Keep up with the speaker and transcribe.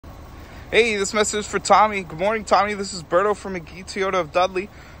Hey, this message is for Tommy. Good morning, Tommy. This is Berto from McGee Toyota of Dudley.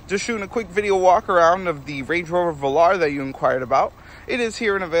 Just shooting a quick video walk around of the Range Rover Velar that you inquired about. It is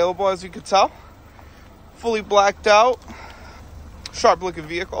here and available, as you can tell. Fully blacked out, sharp looking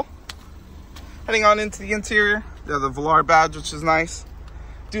vehicle. Heading on into the interior, you have the Velar badge, which is nice.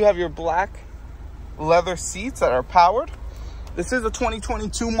 Do have your black leather seats that are powered. This is a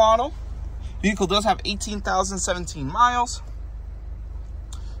 2022 model. Vehicle does have 18,017 miles.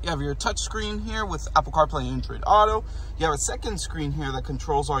 You have your touch screen here with Apple CarPlay and Android Auto. You have a second screen here that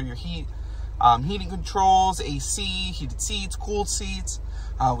controls all your heating controls, AC, heated seats, cooled seats,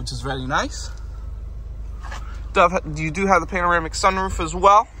 which is very nice. You do have the panoramic sunroof as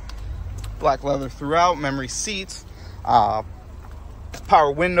well. Black leather throughout, memory seats,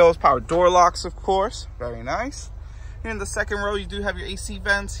 power windows, power door locks, of course. Very nice. Here in the second row, you do have your AC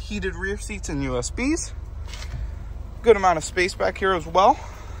vents, heated rear seats, and USBs. Good amount of space back here as well.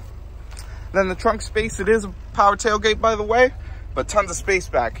 Then the trunk space, it is a power tailgate, by the way, but tons of space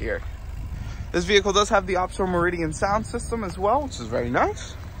back here. This vehicle does have the optional Meridian sound system as well, which is very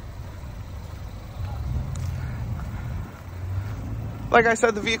nice. Like I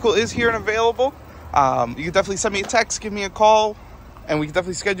said, the vehicle is here and available. You can definitely send me a text, give me a call, and we can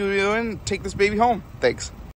definitely schedule you in and take this baby home. Thanks.